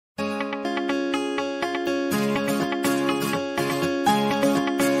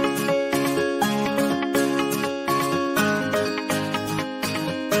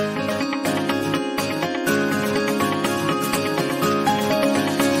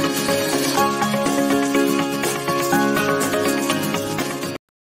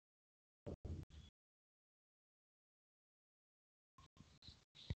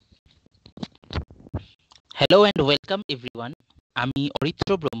Hello and welcome everyone. আমি অরিত্র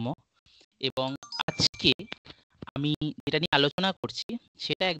ব্রহ্ম এবং আজকে আমি যেটা নিয়ে আলোচনা করছি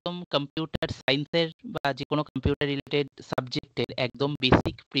সেটা একদম কম্পিউটার সায়েন্সের বা যে কোনো কম্পিউটার রিলেটেড সাবজেক্টের একদম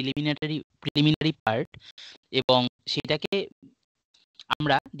বেসিক প্রিলিমিনারি পার্ট, এবং সেটাকে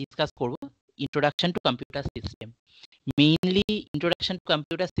আমরা ডিসকাস করব introduction to computer system. Mainly introduction to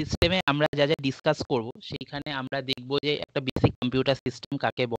computer সিস্টেমে আমরা যা যা ডিসকাস করব সেইখানে আমরা দেখব যে একটা বেসিক কম্পিউটার সিস্টেম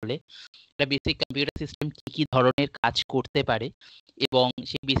কাকে বলে, একটা বেসিক কম্পিউটার সিস্টেম কি কি ধরনের কাজ করতে পারে, এবং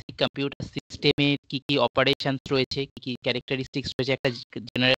সেই বেসিক কম্পিউটার সিস্টেমের কি কি অপারেশনস রয়েছে, কি কি ক্যারেক্টারিস্টিক্স রয়েছে একটা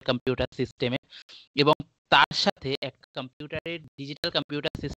জেনারেল কম্পিউটার সিস্টেমের, এবং তার সাথে একটা কম্পিউটারের ডিজিটাল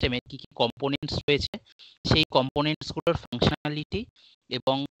কম্পিউটার সিস্টেমের কি কি কম্পোনেন্টস রয়েছে, সেই কম্পোনেন্টসগুলোর ফাংশনালিটি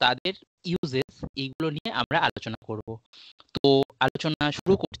এবং তাদের ইউজেস, এইগুলো নিয়ে আমরা আলোচনা করব। তো আলোচনা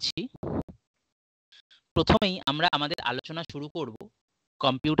শুরু করছি। প্রথমেই আমরা আমাদের আলোচনা শুরু করব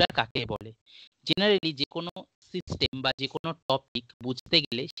কম্পিউটার কাকে বলে। জেনারেলি যে কোনো সিস্টেম বা যে কোনো টপিক বুঝতে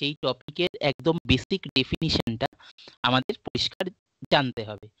গেলে সেই টপিকের একদম বেসিক ডেফিনিশনটা আমাদের পরিষ্কার জানতে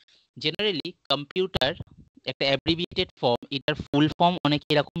হবে। জেনারেলি কম্পিউটার একটা অ্যাব্রিভিয়েটেড ফর্ম, এটার ফুল ফর্ম অনেকে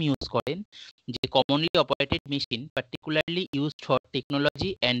এরকম ইউজ করেন যে commonly operated machine particularly used for technology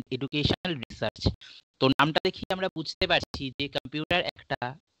and educational research. তো নামটা দেখি আমরা বুঝতে পারছি যে কম্পিউটার একটা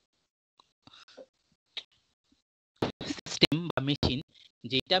সিস্টেম বা মেশিন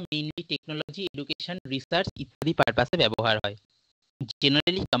যেটা মেইনলি টেকনোলজি, এডুকেশন, রিসার্চ ইত্যাদি পারপাসে ব্যবহার হয়।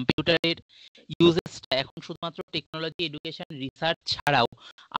 জেনারেলি কম্পিউটারের ইউজেসটা এখন শুধুমাত্র টেকনোলজি, এডুকেশন, রিসার্চ ছাড়াও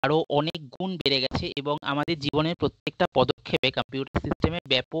আরও অনেক গুণ বেড়ে গেছে, এবং আমাদের জীবনের প্রত্যেকটা পদক্ষেপে কম্পিউটার সিস্টেমের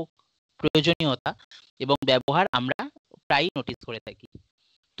ব্যাপক প্রয়োজনীয়তা এবং ব্যবহার আমরা প্রায়ই নোটিস করে থাকি।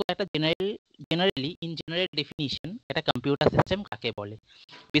 তো একটা জেনারেলি ইন জেনারেল ডেফিনিশন একটা কম্পিউটার সিস্টেম কাকে বলে।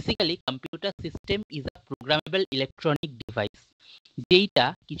 Basically computer system is a programmable electronic device, যেইটা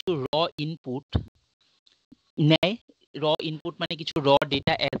কিছু ইনপুট নেয়। ইনপুট মানে কিছু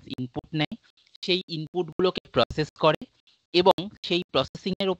ডেটা অ্যাজ ইনপুট নেয়, সেই ইনপুটগুলোকে প্রসেস করে, এবং সেই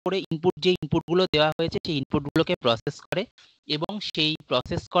প্রসেসিংয়ের ওপরে যে ইনপুটগুলো দেওয়া হয়েছে সেই ইনপুটগুলোকে প্রসেস করে, এবং সেই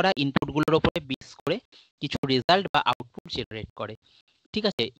প্রসেস করা ইনপুটগুলোর ওপরে বেস করে কিছু রেজাল্ট বা আউটপুট জেনারেট করে। ঠিক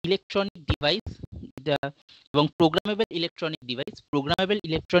আছে, ইলেকট্রনিক ডিভাইস এবং প্রোগ্রামেবল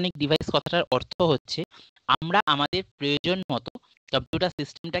ইলেকট্রনিক ডিভাইস কথাটার অর্থ হচ্ছে আমরা আমাদের প্রয়োজন মতো কম্পিউটার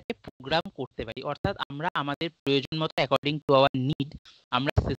সিস্টেমটাকে প্রোগ্রাম করতে পারি, অর্থাৎ আমরা আমাদের প্রয়োজন মতো অ্যাকর্ডিং টু আওয়ার নিড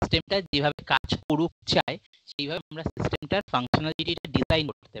আমরা সিস্টেমটা যেভাবে কাজ করুক চাই সেইভাবে আমরা সিস্টেমটার ফাংশনালিটিটা ডিজাইন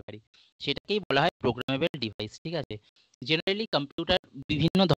করতে পারি, সেটাকেই বলা হয় প্রোগ্রামেবল ডিভাইস। ঠিক আছে, জেনারেলি কম্পিউটার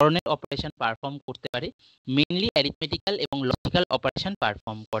বিভিন্ন ধরনের অপারেশন পারফর্ম করতে পারে, মেইনলি অ্যারিথমেটিক্যাল এবং লজিক্যাল অপারেশন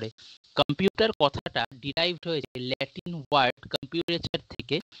পারফর্ম করে। কম্পিউটার কথাটা ডিরাইভড হয়েছে ল্যাটিন ওয়ার্ড কম্পিউটেচার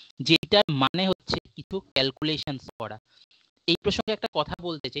থেকে, যেটার মানে হচ্ছে কিছু ক্যালকুলেশনস করা। এই প্রসঙ্গে একটা কথা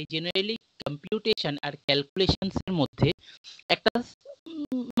বলতে চাই, জেনারেলি কম্পিউটেশন আর ক্যালকুলেশনস এর মধ্যে একটা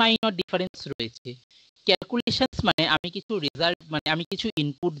মাইনর ডিফারেন্স রয়েছে। ক্যালকুলেশনস মানে আমি কিছু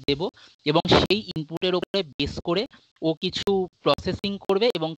ইনপুট দেব, এবং সেই ইনপুটের উপরে বেস করে ও কিছু প্রসেসিং করবে,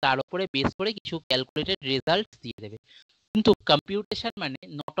 এবং তার উপরে বেস করে কিছু ক্যালকুলেটেড রেজাল্ট দিয়ে দেবে। কিন্তু কম্পিউটেশন মানে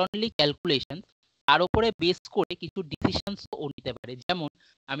নট অনলি ক্যালকুলেশন, তার উপরে বেস করে কিছু ডিসিশনস ও নিতে পারে। যেমন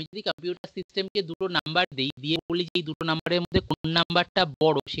আমি যদি কম্পিউটার সিস্টেমকে দুটো নাম্বার দিয়ে বলি যে এই দুটো নাম্বারের মধ্যে কোন নাম্বারটা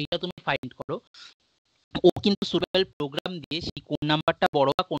বড় সেইটা তুমি ফাইন্ড করো, ও কিন্তু সুটেবল প্রোগ্রাম দিয়ে সেই কোন নাম্বারটা বড়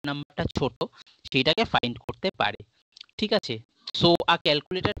বা কোন নাম্বারটা ছোট সেইটাকে ফাইন্ড করতে পারে। ঠিক আছে, so a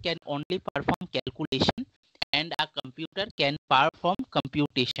calculator can only perform calculation and a computer can perform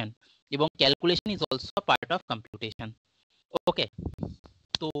computation, এবং calculation is also part of computation. ওকে,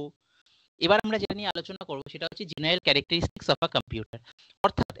 তো এবার আমরা যেটা নিয়ে আলোচনা করবো সেটা হচ্ছে general characteristics of a computer,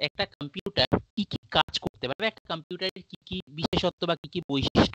 অর্থাৎ একটা কম্পিউটার কি কি কাজ করতে পারে, একটা কম্পিউটারের কি কি বিশেষত্ব বা কি কি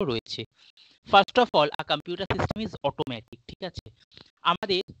বৈশিষ্ট্য রয়েছে। First of all, a computer system is automatic. ঠিক আছে,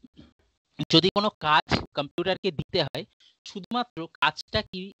 আমাদের যদি কোনো কাজ কম্পিউটারকে দিতে হয়, শুধুমাত্র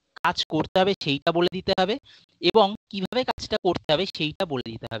কাজ করতে হবে সেইটা বলে দিতে হবে, এবং কিভাবে কাজটা করতে হবে সেইটা বলে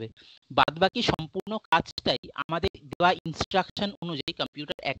দিতে হবে। বাদবাকি সম্পূর্ণ কাজটাই আমাদের দেওয়া ইনস্ট্রাকশন অনুযায়ী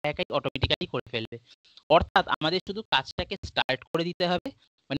কম্পিউটার একা একাই অটোমেটিক্যালি করে ফেলবে। অর্থাৎ আমাদের শুধু কাজটাকে স্টার্ট করে দিতে হবে,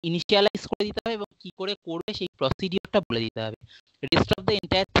 মানে ইনিশিয়ালাইজ করে দিতে হবে, এবং কি করে করবে সেই প্রসিডিওরটা বলে দিতে হবে। Rest of the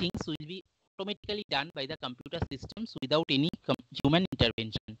entire things will be automatically done by the computer systems without any human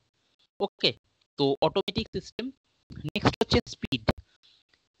intervention. ওকে, তো অটোমেটিক সিস্টেম। নেক্সট হচ্ছে স্পিড।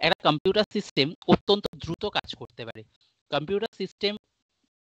 একটা কম্পিউটার সিস্টেম অত্যন্ত দ্রুত কাজ করতে পারে। কম্পিউটার সিস্টেম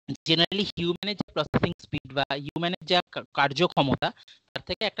জেনারেলি হিউম্যানের যে প্রসেসিং স্পিড বা হিউম্যানের যা কার্যক্ষমতা, তার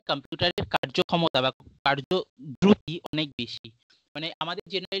থেকে একটা কম্পিউটারের কার্যক্ষমতা বা কার্যদ্রুতি অনেক বেশি। মানে আমাদের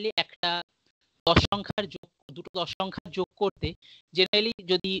জেনারেলি দুটো 10 সংখ্যার যোগ করতে জেনারেলি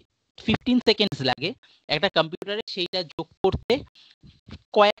যদি 15 সেকেন্ডস লাগে, একটা কম্পিউটারে সেইটা যোগ করতে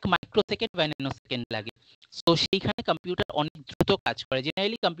কয়েক মাইক্রোসেকেন্ড বা ন্যানো সেকেন্ড লাগে। সো সেইখানে কম্পিউটার অনেক দ্রুত কাজ করে।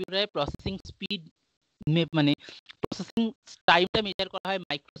 জেনারেলি কম্পিউটারের প্রসেসিং স্পিড মানে প্রসেসিং টাইমটা মেজার করা হয়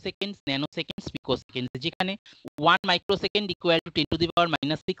মাইক্রোসেকেন্ডস, ন্যানো সেকেন্ডস, পিকো সেকেন্ডস, যেখানে 1 microsecond equal to 10 to the power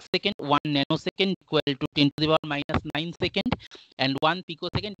 -6 second, 1 nano second equal to 10 to the power -9 second, and 1 pico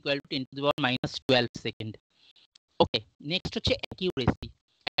second equal to 10 to the power -12 second. Okay, next হচ্ছে accuracy.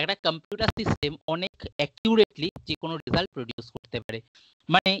 একটা computer system অনেক accurately যে কোনো result produce করতে পারে।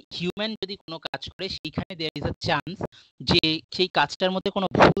 মানে human যদি কোনো কাজ করে সেইখানে দেয়ার ইজ আ চান্স যে সেই কাজটার মধ্যে কোনো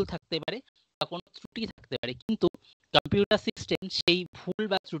ভুল থাকতে পারে বা কোনো ত্রুটি থাকতে পারে, কিন্তু কম্পিউটার সিস্টেম সেই ভুল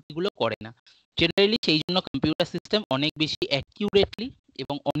বা ত্রুটিগুলো করে না। জেনারেলি সেই জন্য কম্পিউটার সিস্টেম অনেক বেশি অ্যাকিউরেটলি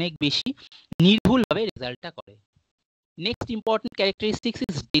এবং অনেক বেশি নির্ভুলভাবে রেজাল্টটা করে। Next important characteristics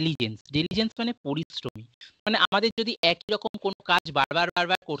is diligence. Diligence মানে পরিশ্রমী। মানে আমাদের যদি একই রকম কোনো কাজ বারবার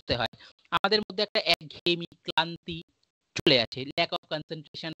বারবার করতে হয়, আমাদের মধ্যে একটা একঘেয়েমি, ক্লান্তি চলে আসে, ল্যাক অফ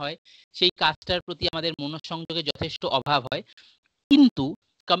কনসেন্ট্রেশন হয়, সেই কাজটার প্রতি আমাদের মনোসংযোগের যথেষ্ট অভাব হয়। কিন্তু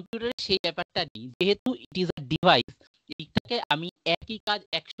কম্পিউটারে সেই ব্যাপারটা নেই, যেহেতু ইট ইজ আ ডিভাইস। এইটাকে আমি একই কাজ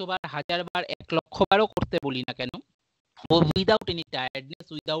 100 বার, 1000 বার, 1 লক্ষ বারও করতে বলি না কেন, ও without any tiredness,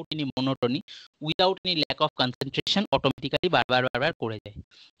 without any monotony, without any lack of concentration automatically বারবার বারবার করে যায়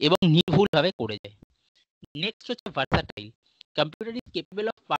এবং নির্ভুলভাবে করে যায়। নেক্সট হচ্ছে versatile. Computer is capable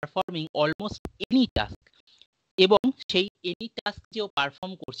of performing almost any task, এবং সেই এনি টাস্ক যে ও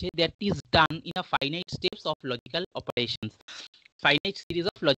পারফর্ম করছে that is done in a finite steps of logical operations, finite series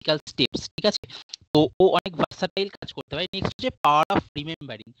of logical steps, ঠিক আছে। তো ও অনেক ভার্সাটাইল কাজ করতে পারে। নেক্সট হচ্ছে power of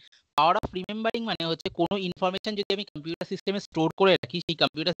remembering. Power of remembering মানে হচ্ছে কোনো ইনফরমেশন যদি আমি কম্পিউটার সিস্টেমে স্টোর করে রাখি, সেই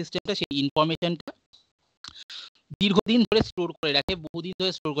কম্পিউটার সিস্টেমটা সেই ইনফরমেশনটা দীর্ঘদিন ধরে স্টোর করে রাখে, বহুদিন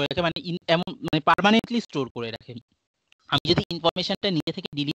ধরে স্টোর করে রাখে, মানে এমন মানে পার্মানেন্টলি স্টোর করে রাখে। আমি যদি ইনফরমেশনটা নিজে থেকে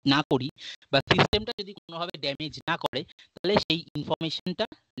ডিলিট না করি বা সিস্টেমটা যদি কোনোভাবে ড্যামেজ না করে, তাহলে সেই ইনফরমেশনটা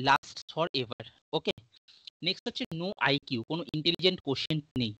last for ever. Okay, next হচ্ছে নো আইকিউ, কোনো ইন্টেলিজেন্ট কোশ্চেন্ট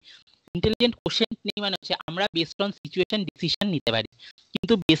নেই। ইন্টেলিজেন্ট কোশ্চেন্ট নেই মানে হচ্ছে আমরা বেসড অন সিচুয়েশন ডিসিশন নিতে পারি,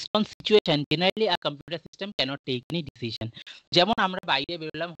 কিন্তু based on situation generally a computer system cannot take any decision. যেমন আমরা বাইরে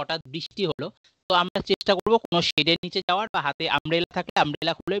বেরোলাম, হঠাৎ বৃষ্টি হলো, তো আমরা চেষ্টা করব কোনো শেডের নিচে যাওয়ার বা হাতে আমব্রেলা থাকলে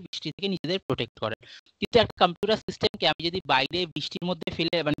আমব্রেলা খুলে বৃষ্টি থেকে নিজেদের প্রোটেক্ট করার। কিন্তু একটা কম্পিউটার সিস্টেমকে আমি যদি বাইরে বৃষ্টির মধ্যে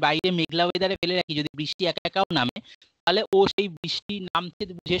ফেলে, মানে বাইরে মেঘলা ওয়েদারে ফেলে রাখি, যদি বৃষ্টি একা একাও নামে, তাহলে ও সেই বৃষ্টি নামতে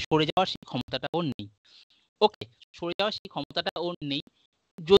বুঝে সরে যাওয়ার সেই ক্ষমতাটা ওর নেই। ওকে, সরে যাওয়ার সেই ক্ষমতাটা ওর নেই।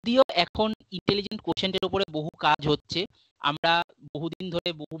 যদিও এখন ইন্টেলিজেন্ট কোশ্চেন্টের উপরে বহু কাজ হচ্ছে, আমরা বহুদিন ধরে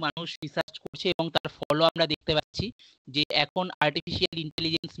বহু মানুষ রিসার্চ করছে এবং তার ফলও আমরা দেখতে পাচ্ছি যে এখন আর্টিফিশিয়াল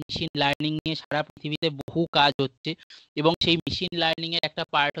ইন্টেলিজেন্স, মেশিন লার্নিং নিয়ে সারা পৃথিবীতে বহু কাজ হচ্ছে, এবং সেই মেশিন লার্নিং এর একটা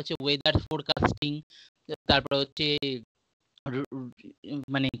পার্ট হচ্ছে ওয়েদার ফোরকাস্টিং, তারপর হচ্ছে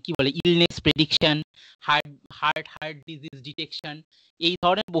মানে কি বলে illness prediction, heart disease detection, এই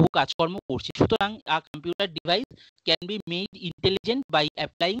ধরনের বহু কাজকর্ম করছে। সুতরাং আ computer device can be made intelligent by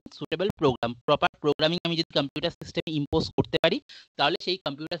applying suitable programme. Proper programming আমি যদি কম্পিউটার সিস্টেমে ইম্পোজ করতে পারি, তাহলে সেই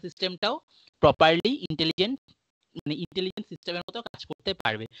কম্পিউটার সিস্টেমটাও প্রপারলি ইন্টেলিজেন্ট, মানে ইন্টেলিজেন্ট সিস্টেমের মতো কাজ করতে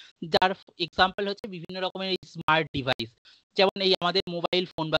পারবে। যার এক্সাম্পল হচ্ছে বিভিন্ন রকমের এই স্মার্ট ডিভাইস, যেমন এই আমাদের মোবাইল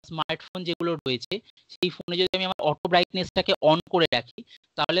ফোন বা স্মার্টফোন যেগুলো রয়েছে, সেই ফোনে যদি আমি আমার অটো ব্রাইটনেসটাকে অন করে রাখি,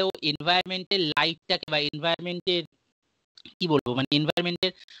 তাহলে ও এনভায়রনমেন্টের লাইটটাকে বা এনভায়রনমেন্টের কি বলবো, মানে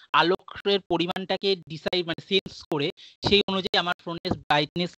এনভায়রনমেন্টের আলোকের পরিমাণটাকে ডিসাইড মানে সেন্স করে সেই অনুযায়ী আমার ফোনের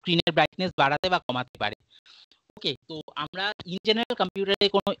ব্রাইটনেস, স্ক্রিনের ব্রাইটনেস বাড়াতে বা কমাতে পারে। ওকে, তো আমরা ইন জেনারেল কম্পিউটারে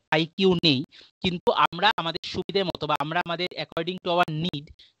কোনো আইকিউ নেই, কিন্তু আমরা আমাদের সুবিধে মতো বা আমরা আমাদের according to our need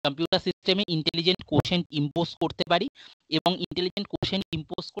computer সিস্টেমে ইন্টেলিজেন্ট কোশ্চেন্ট ইম্পোজ করতে পারি, এবং ইন্টেলিজেন্ট কোশ্চেন্ট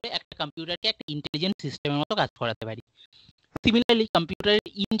ইম্পোজ করে একটা কম্পিউটারকে একটা ইন্টেলিজেন্ট সিস্টেমের মতো কাজ করাতে পারি। সিমিলারলি কম্পিউটারের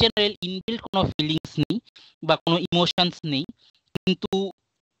ইন জেনারেল ইনবিল্ট কোনো ফিলিংস নেই বা কোনো ইমোশনস নেই, কিন্তু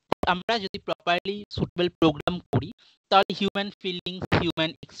আমরা যদি প্রপারলি সুটেবল প্রোগ্রাম করি, তাহলে হিউম্যান ফিলিংস,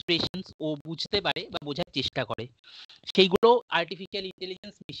 হিউম্যান এক্সপ্রেশনস ও বুঝতে পারে বা বোঝার চেষ্টা করে। সেইগুলো আর্টিফিশিয়াল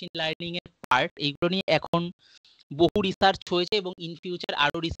ইন্টেলিজেন্স, মেশিন লার্নিং এর পার্ট। এইগুলো নিয়ে এখন বহু রিসার্চ হয়েছে এবং ইন ফিউচার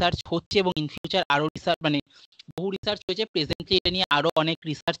আরো রিসার্চ হচ্ছে, এবং ইন ফিউচার আরো রিসার্চ মানে বহু রিসার্চ হয়েছে, প্রেজেন্টলি এটা নিয়ে আরো অনেক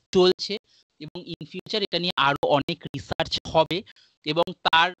রিসার্চ চলছে, এবং ইন ফিউচার এটা নিয়ে আরো অনেক রিসার্চ হবে, এবং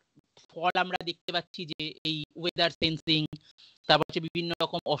তার ফল আমরা দেখতে পাচ্ছি যে এই ওয়েদার সেন্সিং, তারপর হচ্ছে বিভিন্ন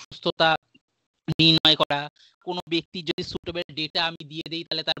রকম অসুস্থতা নির্ণয় করা, কোনো ব্যক্তির যদি সুটেবল ডেটা আমি দিয়ে দিই,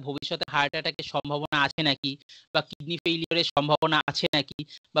 তাহলে তার ভবিষ্যতে হার্ট অ্যাটাকের সম্ভাবনা আছে নাকি, বা কিডনি ফেইলিওরের সম্ভাবনা আছে নাকি,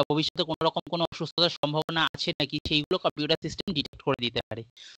 বা ভবিষ্যতে কোনো রকম কোনো অসুস্থতার সম্ভাবনা আছে নাকি, সেইগুলো কম্পিউটার সিস্টেম ডিটেক্ট করে দিতে পারে।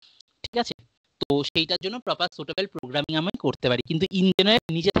 ঠিক আছে, তো সেইটার জন্য প্রপার সুটেবল প্রোগ্রামিং আমি করতে পারি, কিন্তু ইন জেনারেল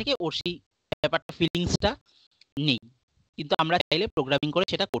নিজে থেকে ওর সেই ব্যাপারটা ফিলিংসটা নেই। কিন্তু আমরা চাইলে প্রোগ্রামিং করে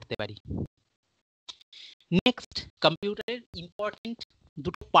সেটা করতে পারি। নেক্সট, কম্পিউটারের ইম্পর্টেন্ট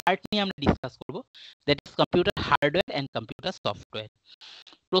দুটো পার্ট নিয়ে আমরা ডিসকাস করব, that is computer hardware and computer software.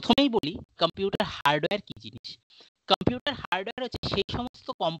 প্রথমেই বলি কম্পিউটার হার্ডওয়্যার কি জিনিস। কম্পিউটার হার্ডওয়্যার হচ্ছে সেই সমস্ত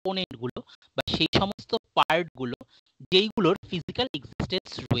কম্পোনেন্টগুলো বা সেই সমস্ত পার্টগুলো যেইগুলোর ফিজিক্যাল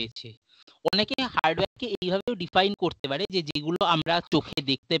এক্সিস্টেন্স রয়েছে। অনেকে হার্ডওয়্যারকে এইভাবেও ডিফাইন করতে পারে যে যেগুলো আমরা চোখে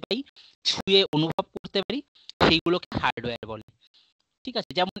দেখতে পাই, ছুঁয়ে অনুভব করতে পারি, সেইগুলোকে হার্ডওয়্যার বলে। ঠিক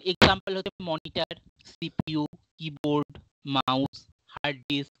আছে, যেমন এক্সাম্পল হচ্ছে monitor, CPU, keyboard, mouse, hard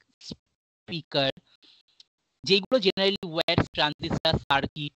disk, speaker, যেগুলো জেনারেলি ওয়্যারস, ট্রানজিস্টর,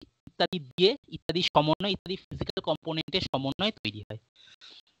 সার্কিট ইত্যাদি দিয়ে ইত্যাদি সমন্বয় ইত্যাদি ফিজিক্যাল কম্পোনেন্টের সমন্বয়ে তৈরি হয়।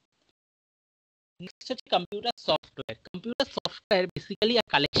 নেক্সট হচ্ছে computer software. Computer software basically a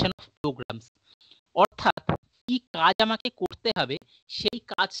collection of programs, অর্থাৎ কি কাজ আমাকে করতে হবে সেই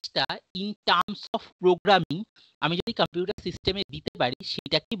কাজটা ইন টার্মস অফ প্রোগ্রামিং আমি যদি কম্পিউটার সিস্টেমে দিতে পারি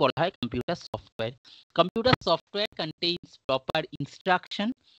সেটাকেই বলা হয় computer software. Computer software contains proper instruction,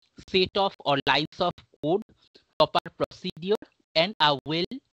 set of or lines of code, proper procedure and a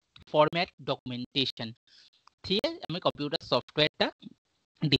well format documentation. ঠিক আছে, আমি কম্পিউটার সফটওয়্যারটা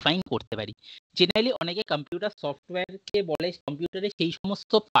ডিফাইন করতে পারি। জেনারেলি অনেকে কম্পিউটার সফটওয়্যারকে বলে কম্পিউটারের সেই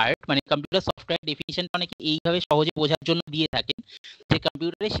সমস্ত পার্ট, মানে কম্পিউটার সফটওয়্যার ডেফিনিশনটা অনেকে এইভাবে সহজে বোঝার জন্য দিয়ে থাকেন যে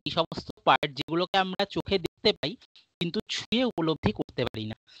কম্পিউটারের সেই সমস্ত পার্ট যেগুলোকে আমরা চোখে দেখতে পাই কিন্তু ছুঁয়ে উপলব্ধি করতে পারি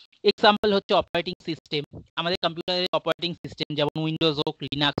না। এক্সাম্পল হচ্ছে অপারেটিং সিস্টেম। আমাদের কম্পিউটারের অপারেটিং সিস্টেম যেমন উইন্ডোজ হোক,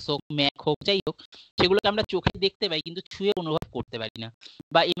 লিনাক্স হোক, ম্যাক হোক, যাই হোক, সেগুলোকে আমরা চোখে দেখতে পাই কিন্তু ছুঁয়ে অনুভব করতে পারি না।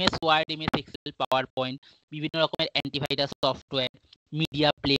 বা MS word, MS Excel, power point, বিভিন্ন রকমের antivirus software, media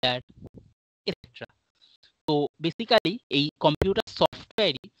player etcetera. তো বেসিক্যালি এই কম্পিউটার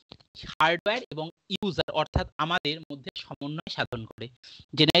সফটওয়্যারই হার্ডওয়্যার এবং ইউজার অর্থাৎ আমাদের মধ্যে সমন্বয় সাধন করে।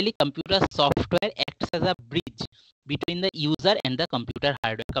 Generally computer software acts as a bridge between the user and the computer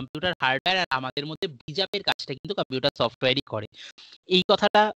hardware. Computer hardware আর আমাদের মধ্যে ব্রিজ আপের কাজটা কিন্তু কম্পিউটার সফটওয়্যারই করে। এই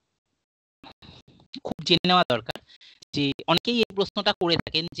কথাটা খুব জেনে নেওয়া দরকার যে অনেকেই এই প্রশ্নটা করে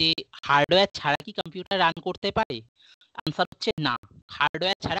থাকেন যে হার্ডওয়্যার ছাড়া কি কম্পিউটার রান করতে পারে? আনসার হচ্ছে না,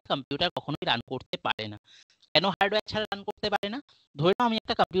 হার্ডওয়্যার ছাড়া কম্পিউটার কখনোই রান করতে পারে না। কেন হার্ডওয়্যার ছাড়া রান করতে পারে না? ধরে নাও আমি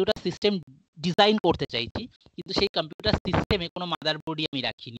একটা কম্পিউটার সিস্টেম ডিজাইন করতে চাইছি কিন্তু সেই কম্পিউটার সিস্টেমে কোনো মাদারবোর্ডই আমি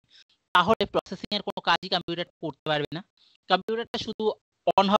রাখিনি, তাহলে প্রসেসিং এর কোনো কাজই কম্পিউটার করতে পারবে না। কম্পিউটারটা শুধু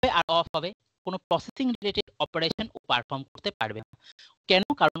অন হবে আর অফ হবে, কোনো প্রসেসিং রিলেটেড অপারেশন ও পারফর্ম করতে পারবে না। কেন?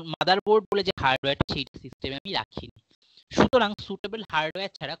 কারণ মাদারবোর্ড বলে যে হার্ডওয়্যারটা সেই সিস্টেমে আমি রাখিনি। সুতরাং সুটেবল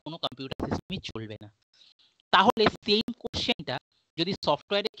হার্ডওয়্যার ছাড়া কোনো কম্পিউটার সিস্টেমই চলবে না। তাহলে সেম কোশ্চেনটা যদি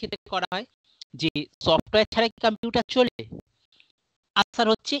সফটওয়্যারের ক্ষেত্রে করা হয় যে সফটওয়্যার ছাড়া কি কম্পিউটার চলবে? আনসার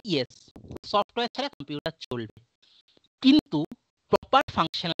হচ্ছে ইয়েস, সফটওয়্যার ছাড়া কম্পিউটার চলবে কিন্তু প্রপার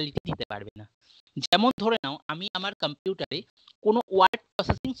ফাংশনালিটি দিতে পারবে না। যেমন ধরে নাও আমি আমার কম্পিউটারে কোনো ওয়ার্ড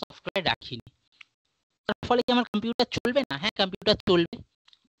প্রসেসিং সফটওয়্যার রাখিনি, তার ফলে কি আমার কম্পিউটার চলবে না? হ্যাঁ, কম্পিউটার চলবে,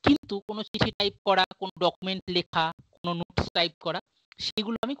 কিন্তু কোনো চিঠি টাইপ করা, কোনো ডকুমেন্ট লেখা, কোনো নোটস টাইপ করা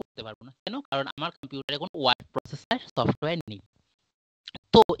সেগুলো আমি করতে পারবো না। কেন? কারণ আমার কম্পিউটারে কোনো ওয়ার্ড প্রসেসর সফটওয়্যার নেই।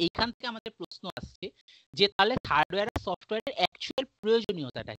 তো এইখান থেকে আমাদের প্রশ্ন আসছে যে তাহলে হার্ডওয়্যার আর সফটওয়্যারের অ্যাকচুয়াল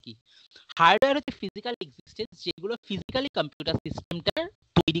প্রয়োজনীয়তাটা কি? হার্ডওয়্যার হচ্ছে ফিজিক্যাল এক্সিস্টেন্স যেগুলো ফিজিক্যালি কম্পিউটার সিস্টেমটার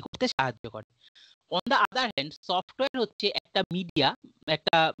তৈরি করতে সাহায্য করে। On the other hand software হচ্ছে একটা মিডিয়া,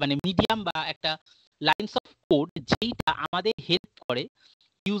 একটা মানে মিডিয়াম বা একটা লাইনস অফ কোড যেইটা আমাদের হেল্প করে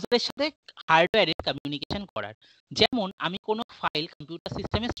ইউজারের সাথে হার্ডওয়্যারের কমিউনিকেশন করার। যেমন আমি কোনো ফাইল কম্পিউটার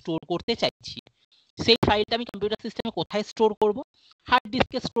সিস্টেমে স্টোর করতে চাইছি, সেই ফাইলটা আমি কম্পিউটার সিস্টেমে কোথায় স্টোর করব? হার্ড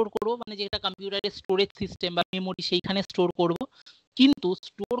ডিস্কে স্টোর করব, মানে যেটা কম্পিউটারের স্টোরেজ সিস্টেম বা মেমোরি সেইখানে স্টোর করব। কিন্তু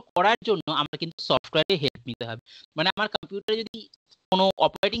স্টোর করার জন্য আমার কিন্তু সফটওয়্যারের হেল্প নিতে হবে। মানে আমার কম্পিউটারে যদি কোনো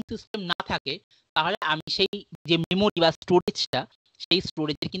অপারেটিং সিস্টেম না থাকে তাহলে আমি সেই যে মেমোরি বা স্টোরেজটা সেই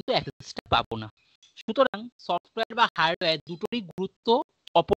স্টোরেজের কিন্তু অ্যাক্সেসটা পাবো না। সুতরাং সফটওয়্যার বা হার্ডওয়্যার দুটোরই গুরুত্ব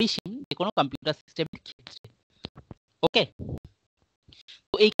অপরিসীম যে কোনো কম্পিউটার সিস্টেমের ক্ষেত্রে। ওকে,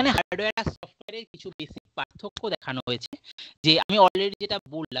 তো এইখানে হার্ডওয়্যার আর সফটওয়্যারের কিছু বেসিক পার্থক্য দেখানো হয়েছে। যে আমি অলরেডি যেটা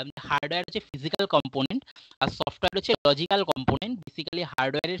বললাম যে হার্ডওয়্যার হচ্ছে ফিজিক্যাল কম্পোনেন্ট আর সফটওয়্যার হচ্ছে লজিক্যাল কম্পোনেন্ট। বেসিক্যালি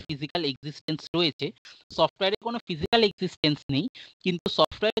হার্ডওয়্যারের ফিজিক্যাল এক্সিস্টেন্স রয়েছে, সফটওয়্যারের কোনো ফিজিক্যাল এক্সিস্টেন্স নেই, কিন্তু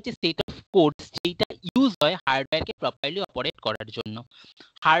সফটওয়্যার হচ্ছে সেট অফ কোডস যেটা ইউজ হয় হার্ডওয়্যারকে প্রপারলি অপারেট করার জন্য।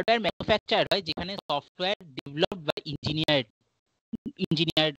 হার্ডওয়্যার ম্যানুফ্যাকচার হয় যেখানে সফটওয়্যার ডেভেলপড বা ইঞ্জিনিয়ার্ড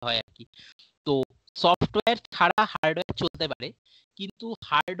হয় আর কি। তো সফটওয়্যার ছাড়া হার্ডওয়্যার চলতে পারে কিন্তু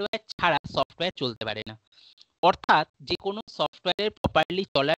হার্ডওয়্যার ছাড়া সফটওয়্যার চলতে পারে না। অর্থাৎ যে কোনো সফটওয়্যারের প্রপারলি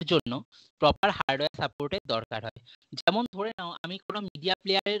চলার জন্য প্রপার হার্ডওয়্যার সাপোর্টের দরকার হয়। যেমন ধরে নাও আমি কোনো মিডিয়া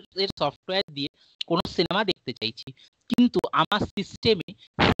প্লেয়ারের সফটওয়্যার দিয়ে কোনো সিনেমা দেখতে চাইছি, কিন্তু আমার সিস্টেমে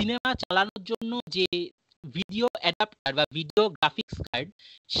সিনেমা চালানোর জন্য যে ভিডিও অ্যাডাপ্টার বা ভিডিও গ্রাফিক্স কার্ড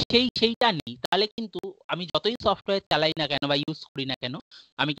সেইটা নেই, তাহলে কিন্তু আমি যতই সফটওয়্যার চালাই না কেন বা ইউজ করি না কেন,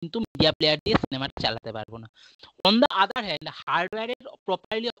 আমি কিন্তু মিডিয়া প্লেয়ার দিয়ে সিনেমাটা চালাতে পারবো না। অন দ্য আদার হ্যান্ড, হার্ডওয়্যারের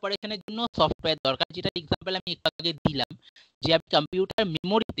প্রপারলি অপারেশনের জন্য সফটওয়্যার দরকার, যেটা এক্সাম্পল আমি একটু আগে দিলাম, যে আমি কম্পিউটার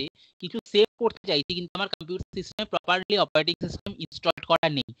মেমোরিতে কিছু সেভ করতে চাইছি, কিন্তু আমার কম্পিউটার সিস্টেমে প্রপারলি অপারেটিং সিস্টেম ইনস্টল করা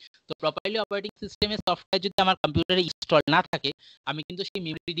নেই। তো প্রপারলি অপারেটিং সিস্টেমের সফটওয়্যার যদি আমার কম্পিউটারে ইনস্টল না থাকে, আমি কিন্তু সেই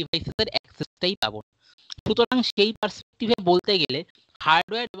মেমোরি ডিভাইসেসের অ্যাক্সেসটাই পাবো না। সুতরাং সেই পার্সপেক্টিভে বলতে গেলে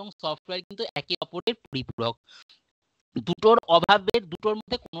হার্ডওয়্যার এবং সফটওয়্যার কিন্তু একে অপরের পরিপূরক। দুটোর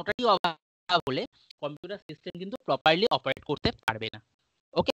মধ্যে কোনোটারই অভাব হলে কম্পিউটার সিস্টেম কিন্তু প্রপারলি অপারেট করতে পারবে না।